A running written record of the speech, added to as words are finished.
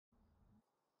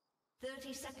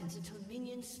30 seconds until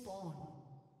minions spawn.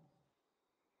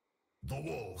 The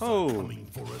wolves are coming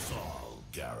for us all,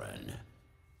 Garen.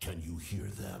 Can you hear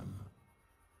them?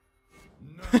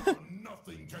 Now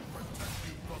nothing can protect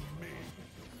you from me.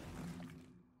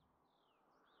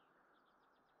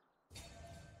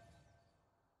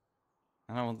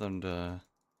 I don't want them to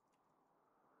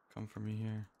come for me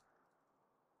here.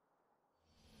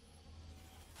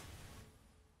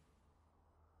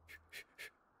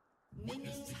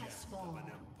 Minions have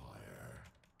spawned.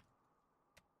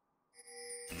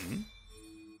 Mm-hmm.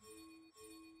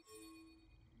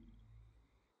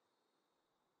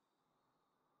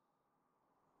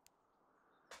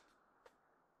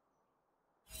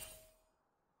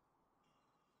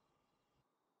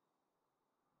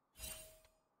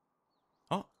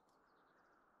 Oh.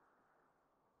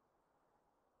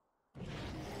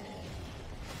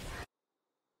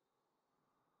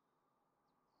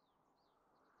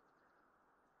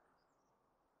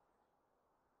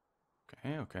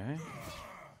 Okay.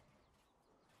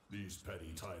 These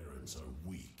petty tyrants are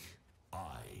weak.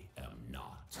 I am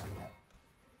not.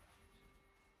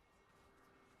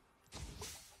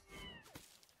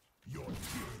 Your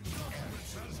tyranny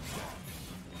has come.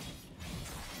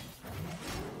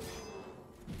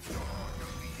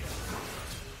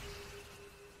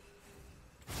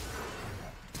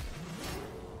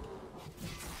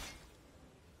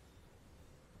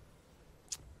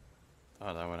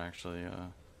 Thought that would actually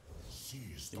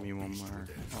give me one more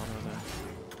auto there.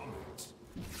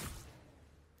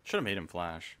 Should have made him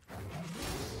flash.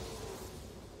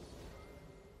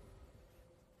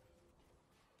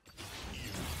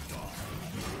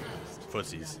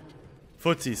 Footsies.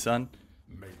 Footsies, son.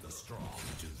 Make the strong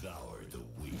devour the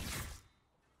weak.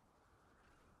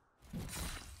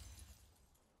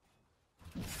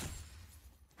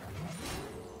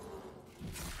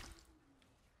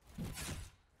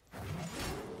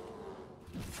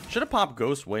 Should have popped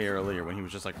Ghost way earlier when he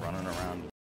was just like running around.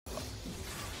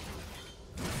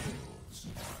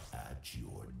 At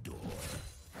your door.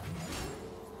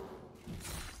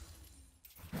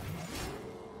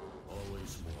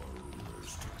 Always more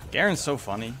rumors to come. Garen's so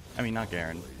funny. I mean, not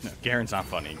Garen. No, Garen's not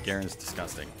funny. Garen's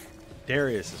disgusting.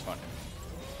 Darius is funny.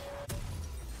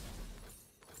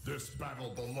 This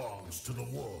battle belongs to the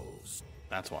wolves.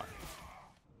 That's why.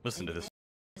 Listen to this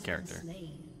character.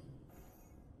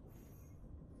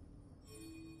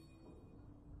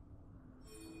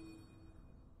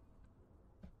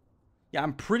 Yeah,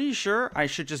 I'm pretty sure I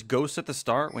should just ghost at the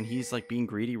start when he's like being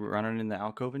greedy, running in the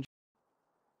alcove and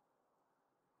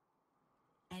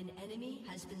An enemy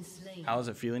has been slain. How is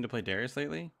it feeling to play Darius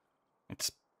lately?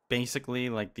 It's basically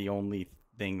like the only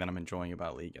thing that I'm enjoying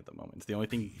about League at the moment. It's the only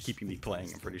thing keeping me playing,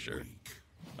 I'm pretty sure.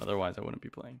 Otherwise, I wouldn't be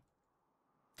playing.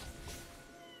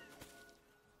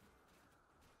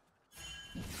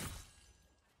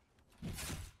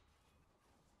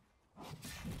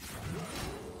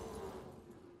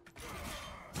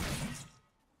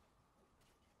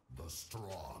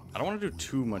 I don't want to do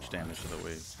too much damage to the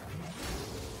wave.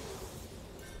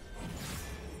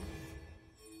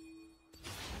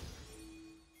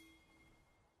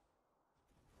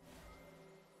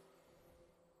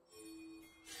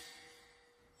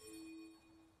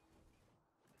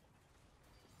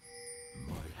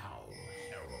 My howl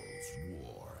heralds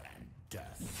war and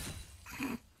death.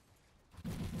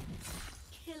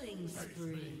 Killing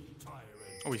spree.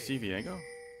 Oh, we see Viego?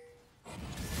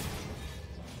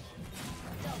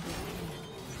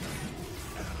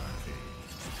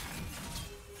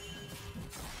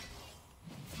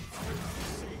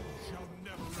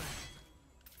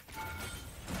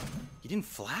 He didn't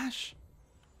flash?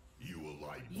 You will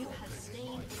lie. You have slain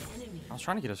an enemy. I was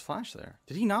trying to get his flash there.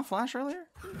 Did he not flash earlier?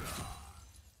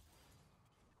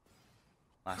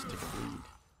 Last tick of lead.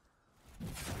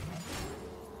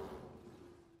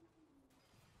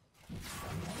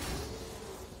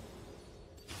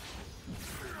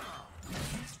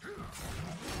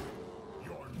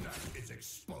 Your neck is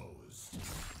exposed.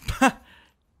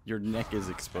 Your neck is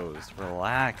exposed.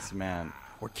 Relax, man.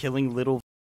 We're killing little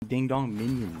ding dong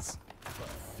minions.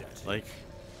 Like,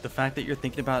 the fact that you're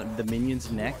thinking about the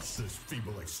minions' necks. This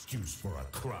feeble excuse for a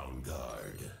crown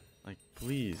guard. Like,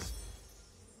 please.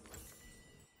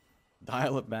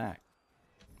 Dial it back.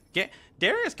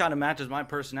 Darius kind of matches my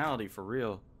personality for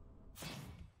real.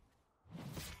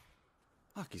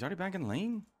 Fuck, he's already back in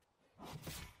lane?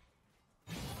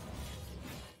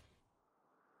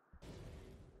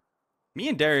 Me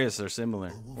and Darius are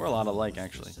similar. We're a lot alike,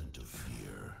 actually.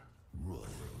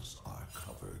 Royals are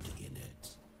covered in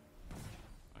it.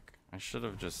 Fuck, I should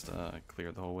have just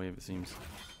cleared the whole wave, it seems.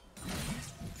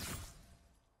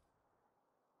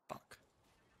 Fuck.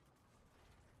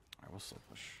 slow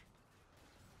push.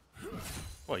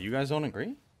 What, you guys don't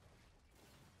agree?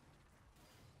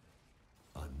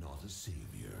 I'm not a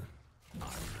savior. I'm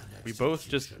an We both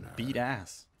just executioner. beat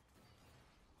ass.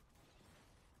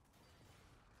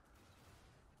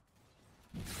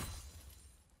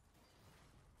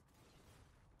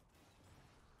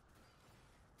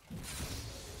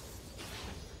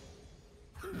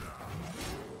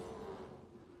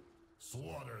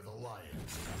 Slaughter the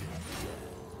lions.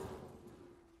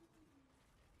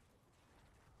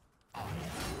 I am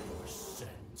your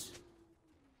scent.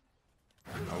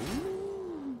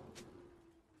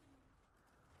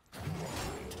 Try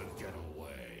to get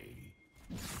away.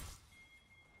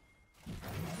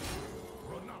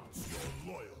 Renounce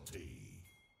your loyalty.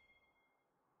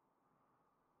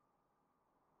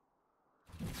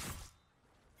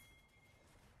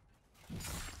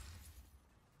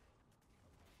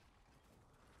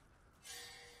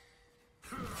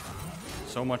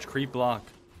 So much creep block.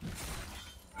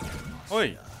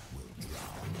 Oi!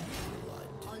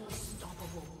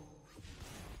 Unstoppable.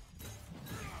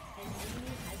 An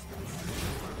enemy has been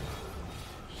slain.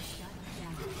 Shut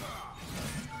down.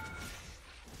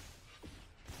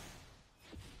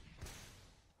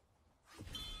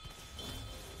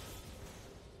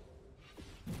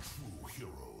 True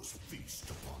heroes feast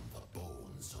upon the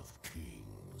bones of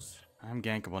kings. I'm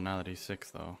gankable now that he's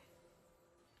 6 though.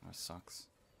 That sucks.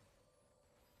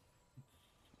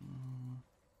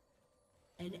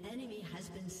 An enemy has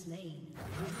been slain.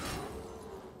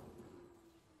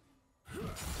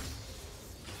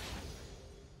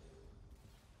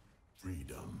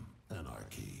 Freedom,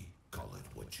 anarchy, call it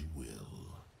what you will.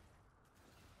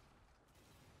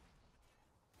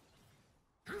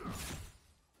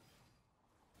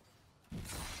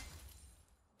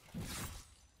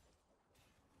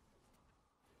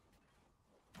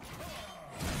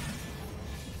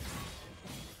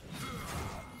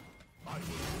 I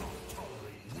will not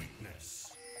tolerate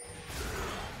weakness.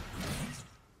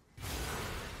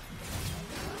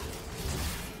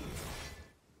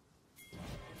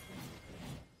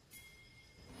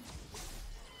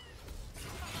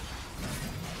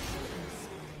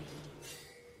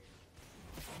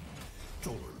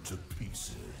 Torn to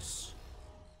pieces.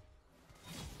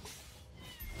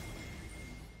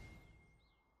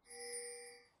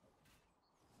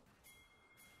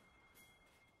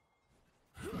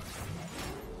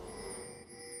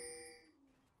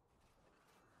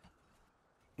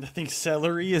 I think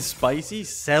celery is spicy?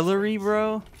 Celery,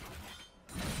 bro?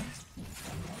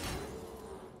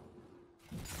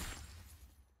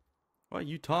 What are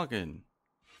you talking?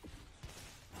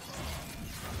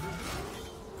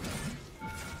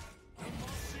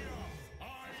 I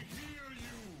hear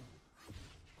you.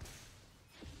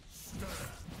 Stand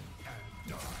and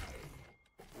die.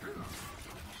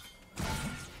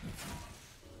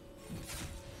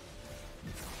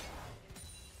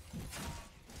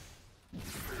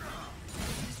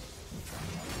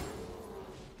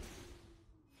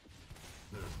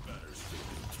 There better still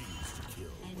be kings to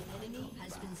kill. An enemy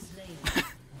has been slain.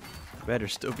 Better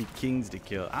still be kings to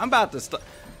kill. I'm about to start.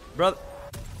 Brother,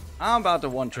 I'm about to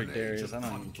one-trick Darius. I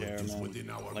don't even care, conflict is man. within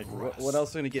our Like, grasp. what else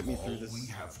is going to get me through All this, we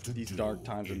have to these do dark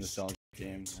times in is this cell take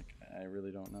game? it. Like, I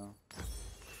really don't know.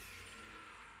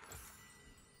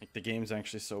 Like, the game's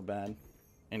actually so bad.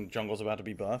 And jungle's about to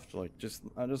be buffed. Like, just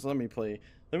let me play.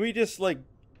 Let me just, like...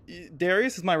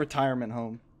 Darius is my retirement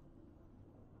home.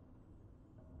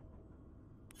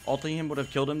 Ulting him would have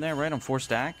killed him there, right? On 4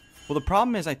 stack? Well, the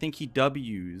problem is I think he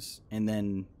W's, and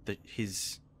then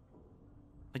his...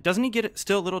 Like, doesn't he get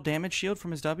still a little damage shield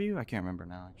from his W? I can't remember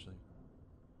now, actually.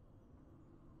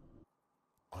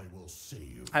 I will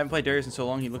save. I haven't played Darius in so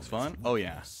long, he looks fun. Oh,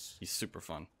 yeah. He's super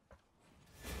fun.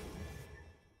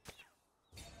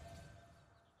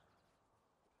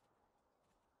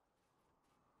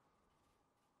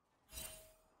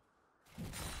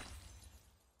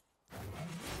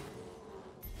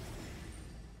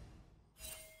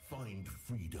 Find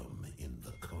freedom in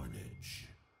the carnage.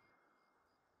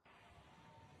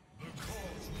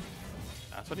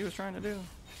 That's what he was trying to do.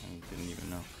 I didn't even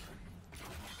know.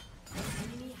 An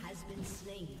enemy has been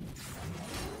slain.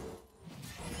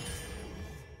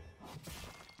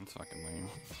 That's fucking lame.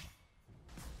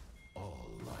 All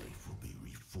life will be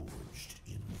reforged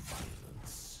in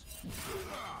violence.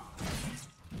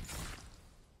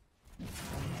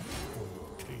 For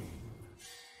your king.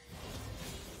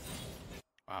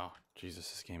 Wow.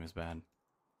 Jesus, this game is bad.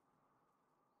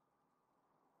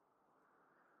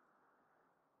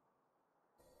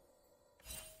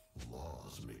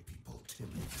 Laws make people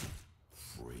timid,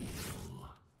 frail.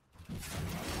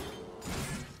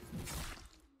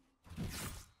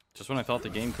 Just when I thought the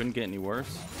game couldn't get any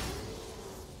worse.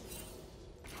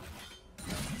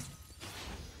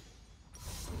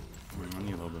 I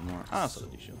need a little bit more. Ah, so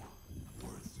the shield.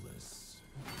 Worthless.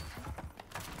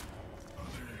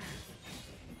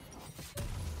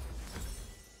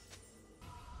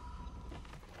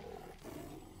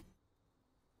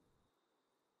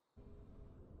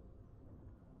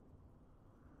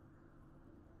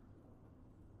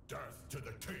 Death to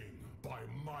the king by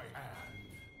my hand.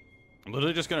 I'm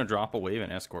literally just gonna drop a wave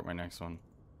and escort my next one.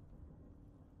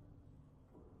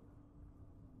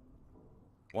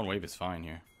 One wave is fine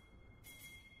here.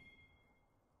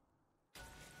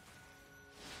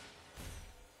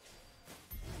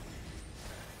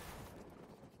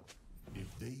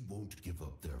 If they won't give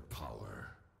up their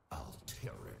power, I'll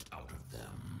tear it out of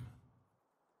them.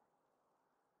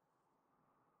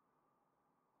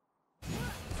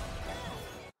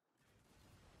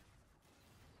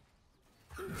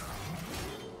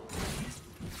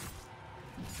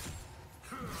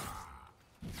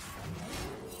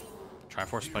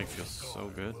 Triforce Spike feels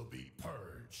so good. Will be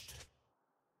purged.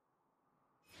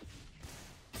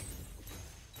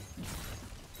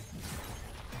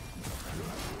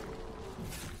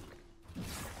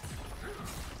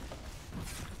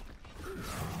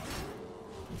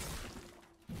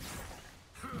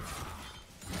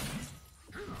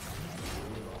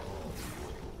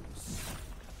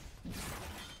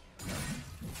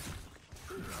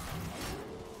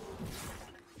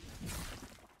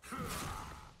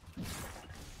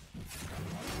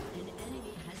 An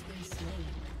enemy has been slain.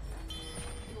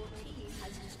 Your team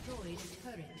has destroyed a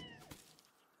turret.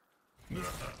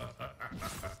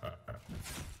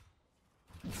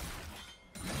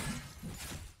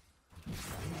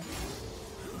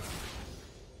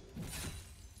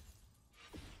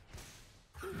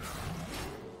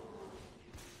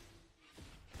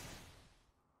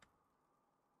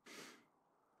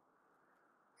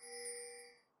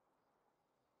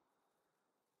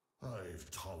 I've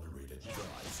tolerated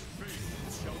guys and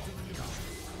beings shelter in the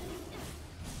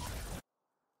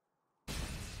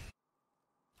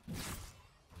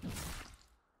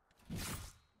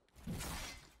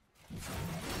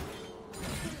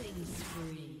Killing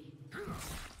spree.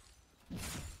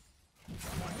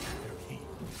 their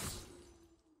heels.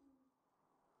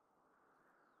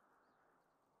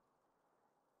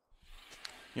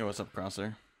 Yo, what's up,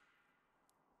 Crosser?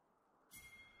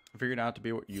 I figured out to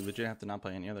be what you legit have to not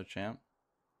play any other champ.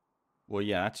 Well,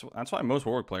 yeah, that's why most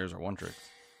Warwick players are one tricks.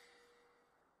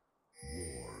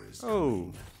 War is Oh,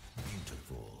 coming.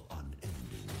 Beautiful,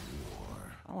 unending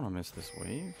war. I want to miss this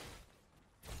wave.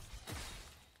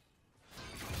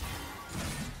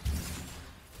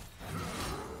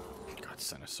 God,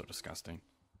 Senna's so disgusting.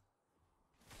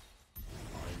 I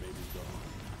may be gone,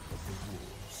 but the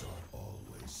wolves are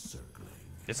always circling.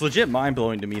 It's legit mind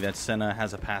blowing to me that Senna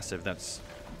has a passive that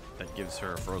gives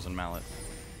her a frozen mallet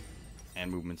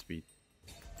and movement speed.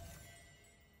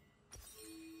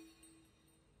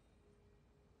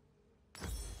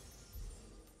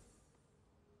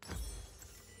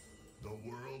 The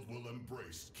world will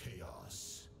embrace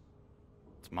chaos.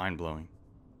 It's mind blowing.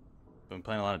 Been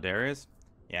playing a lot of Darius?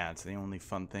 Yeah, it's the only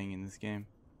fun thing in this game.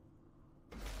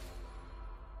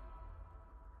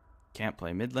 Can't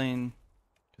play mid lane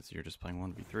because you're just playing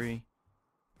 1v3.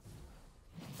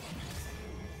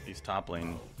 He's top lane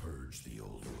I'll purge the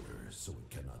old order so it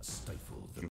cannot stifle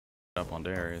the up on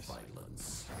Darius.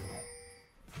 violence.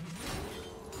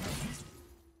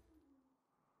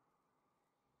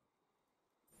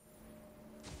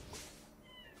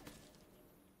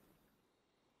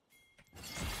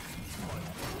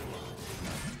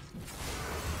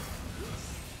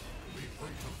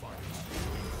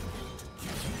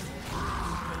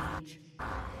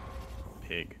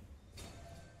 Pig.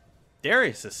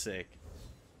 Darius is sick.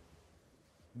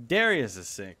 Darius is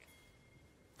sick.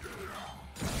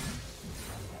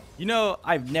 You know,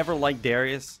 I've never liked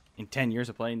Darius in 10 years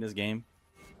of playing this game.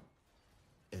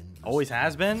 Always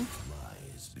has been.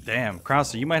 Damn,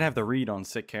 Krauser, you might have the read on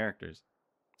sick characters.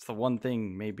 It's the one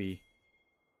thing maybe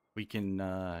we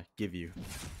can give you.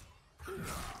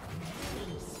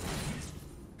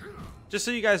 Just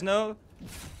so you guys know,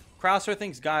 Krauser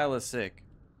thinks Guile is sick.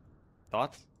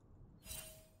 Thoughts?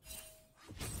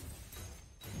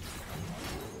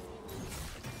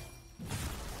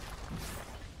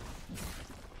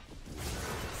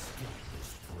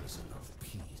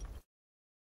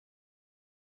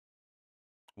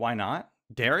 Why not?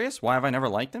 Darius? Why have I never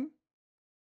liked him?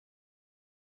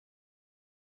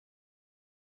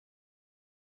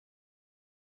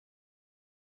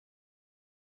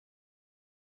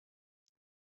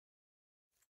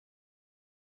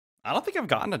 I don't think I've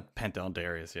gotten a Penta on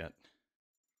Darius yet.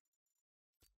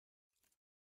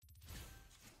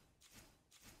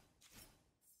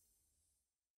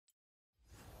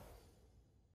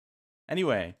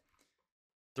 Anyway,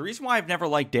 the reason why I've never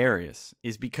liked Darius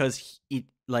is because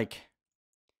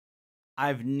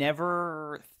I've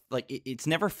never it's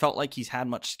never felt like he's had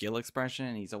much skill expression,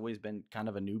 and he's always been kind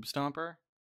of a noob stomper.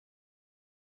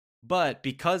 But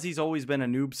because he's always been a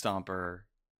noob stomper,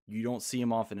 you don't see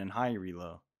him often in high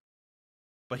relo.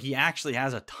 But he actually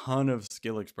has a ton of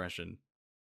skill expression.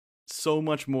 So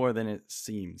much more than it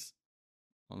seems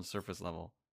on the surface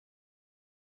level.